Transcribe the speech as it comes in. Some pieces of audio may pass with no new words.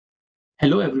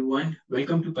Hello everyone,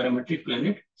 welcome to Parametric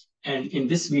Planet. And in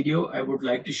this video, I would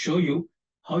like to show you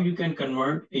how you can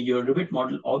convert your Revit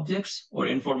model objects or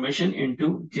information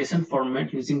into JSON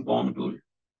format using BHoM tool.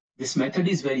 This method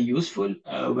is very useful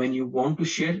when you want to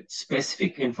share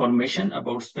specific information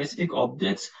about specific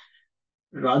objects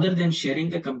rather than sharing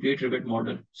the complete Revit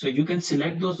model. So you can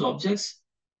select those objects,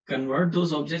 convert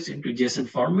those objects into JSON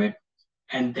format,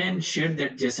 and then share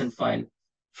that JSON file.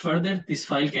 Further, this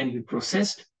file can be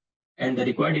processed and the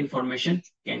required information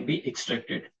can be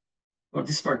extracted. For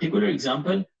this particular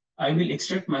example, I will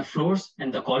extract my floors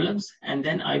and the columns, and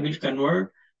then I will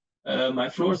convert my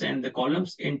floors and the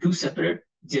columns into separate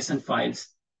JSON files.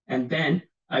 And then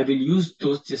I will use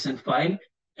those JSON files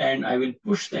and I will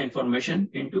push the information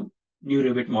into new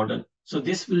Revit model. So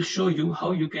this will show you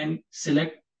how you can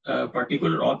select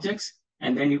particular objects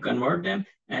and then you convert them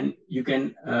and you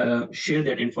can share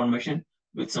that information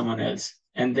with someone else.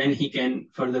 And then he can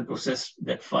further process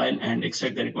that file and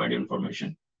extract the required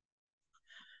information.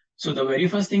 So the very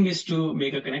first thing is to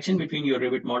make a connection between your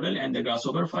Revit model and the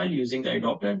Grasshopper file using the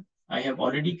adapter. I have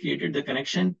already created the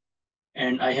connection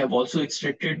and I have also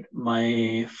extracted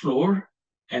my floor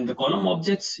and the column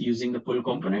objects using the pull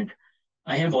component.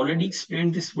 I have already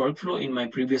explained this workflow in my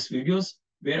previous videos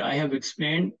where I have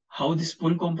explained how this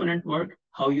pull component works,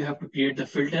 how you have to create the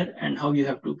filter and how you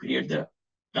have to create the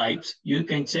types. You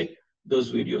can check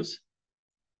those videos.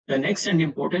 The next and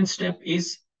important step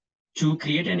is to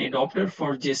create an adapter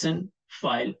for JSON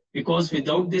file, because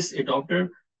without this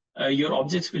adapter, your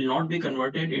objects will not be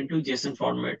converted into JSON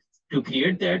format. To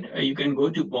create that, you can go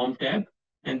to BHoM tab,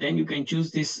 and then you can choose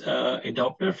this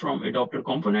adapter from adapter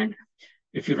component.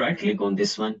 If you right click on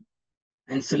this one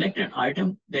and select an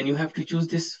item, then you have to choose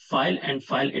this file and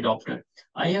file adapter.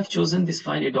 I have chosen this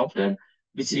file adapter,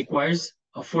 which requires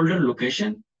a folder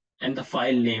location and the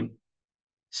file name.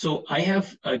 So I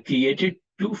have created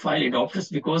two file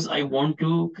adapters because I want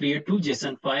to create two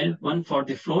JSON files, one for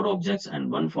the floor objects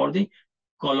and one for the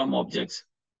column objects.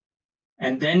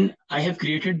 And then I have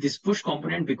created this push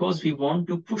component because we want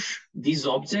to push these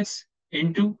objects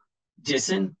into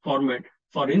JSON format.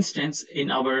 For instance, in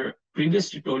our previous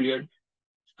tutorial,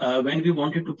 when we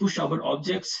wanted to push our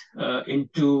objects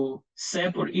into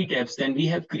SAP or ETABS, then we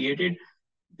have created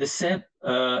the SAP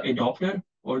adapter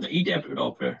or the ETAB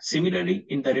adapter. Similarly,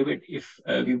 in the Revit, if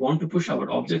we want to push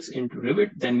our objects into Revit,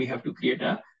 then we have to create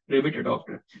a Revit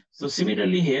adapter. So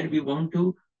similarly here, we want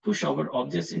to push our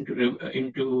objects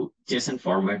into JSON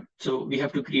format. So we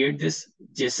have to create this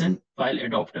JSON file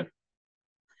adapter.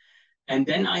 And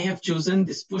then I have chosen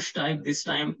this push type, this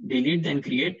time delete then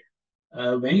create.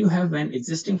 When you have an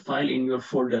existing file in your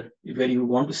folder where you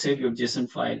want to save your JSON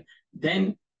file,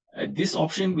 then this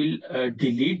option will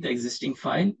delete the existing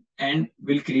file and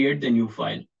will create the new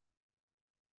file.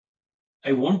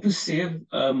 I want to save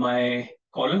my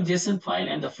column JSON file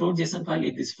and the floor JSON file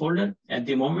in this folder. At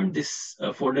the moment, this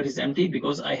folder is empty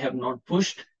because I have not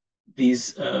pushed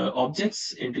these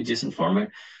objects into JSON format.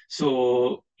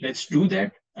 So let's do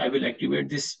that. I will activate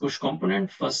this push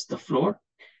component, first the floor,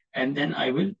 and then I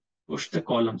will push the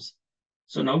columns.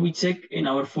 So now we check in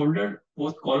our folder,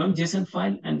 both column JSON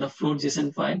file and the floor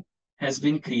JSON file has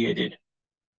been created.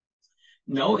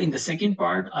 Now in the second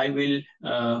part, I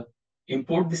will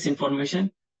import this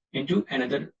information into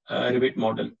another Revit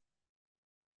model.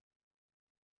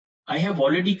 I have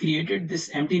already created this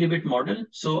empty Revit model.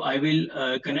 So I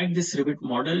will connect this Revit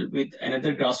model with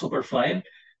another Grasshopper file.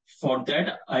 For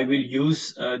that, I will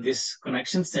use this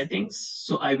connection settings.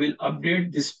 So I will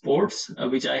update these ports,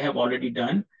 which I have already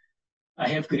done. I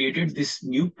have created this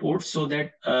new port so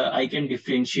that I can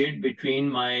differentiate between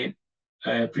my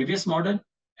previous model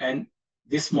and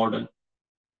this model.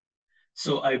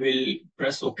 So I will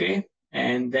press OK,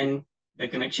 and then the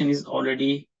connection is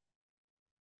already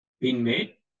been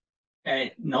made.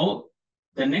 And now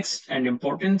the next and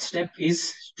important step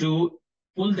is to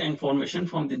pull the information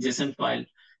from the JSON file.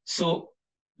 So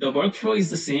the workflow is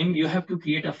the same. You have to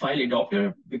create a file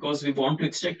adapter because we want to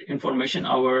extract information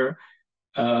our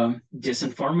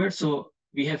JSON format. So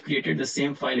we have created the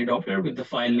same file adapter with the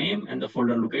file name and the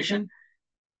folder location,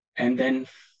 and then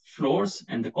floors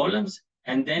and the columns.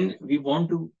 And then we want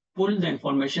to pull the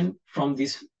information from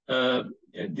these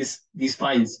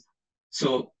files.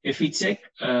 So if we check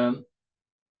the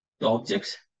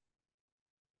objects,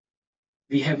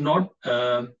 we have not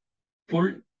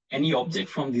pulled any object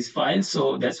from these files.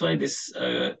 So that's why this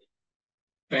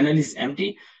panel is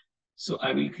empty. So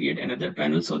I will create another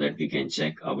panel so that we can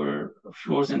check our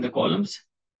floors and the columns.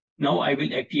 Now I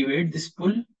will activate this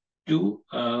pull to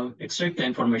extract the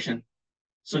information.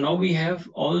 So now we have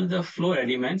all the floor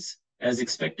elements as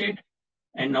expected.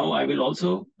 And now I will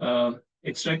also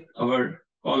extract our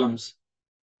columns.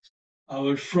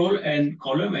 Our row and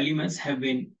column elements have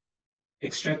been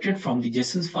extracted from the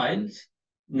JSON files.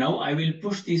 Now I will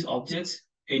push these objects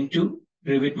into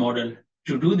Revit model.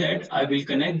 To do that, I will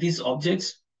connect these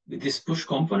objects with this push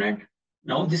component.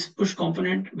 Now this push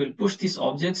component will push these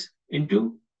objects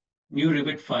into new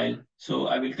Revit file. So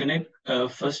I will connect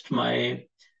first my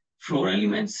floor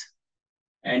elements,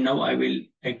 and now I will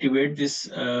activate this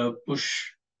push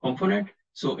component.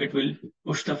 So it will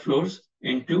push the floors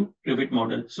into Revit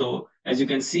model. So as you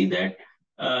can see that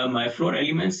my floor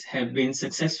elements have been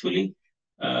successfully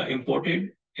imported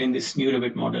in this new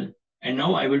Revit model. And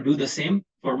now I will do the same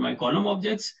for my column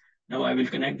objects. Now I will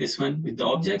connect this one with the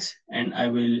objects, and I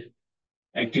will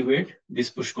activate this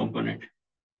push component.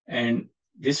 And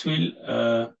this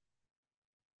will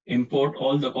import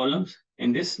all the columns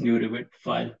in this new Revit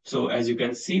file. So as you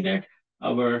can see that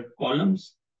our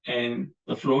columns and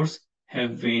the floors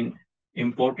have been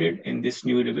imported in this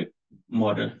new Revit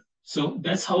model. So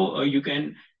that's how you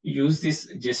can use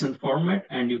this JSON format,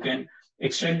 and you can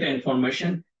extract the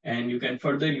information, and you can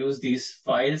further use these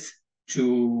files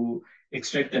to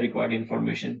extract the required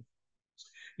information.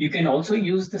 You can also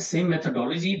use the same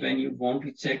methodology when you want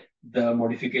to check the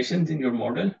modifications in your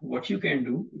model. What you can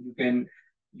do, you can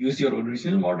use your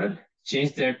original model,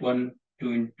 change that one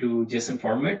into JSON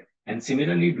format, and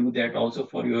similarly do that also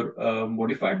for your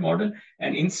modified model.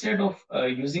 And instead of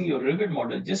using your Revit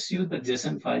model, just use the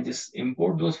JSON file, just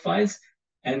import those files,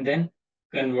 and then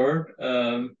convert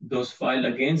those file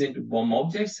again into BHoM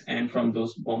objects. And from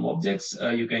those BHoM objects,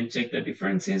 you can check the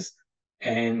differences,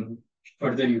 and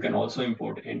further, you can also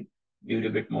import in new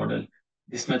Revit model.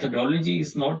 This methodology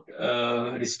is not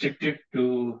restricted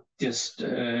to just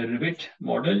Revit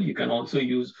model. You can also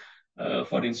use,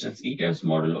 for instance, ETABS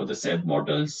model or the SEB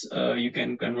models. You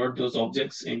can convert those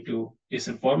objects into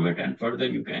JSON format, and further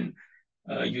you can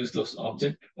use those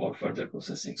objects for further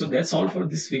processing. So that's all for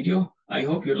this video. I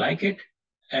hope you like it,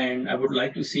 and I would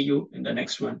like to see you in the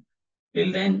next one.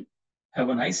 Till then, have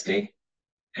a nice day,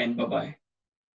 and bye-bye.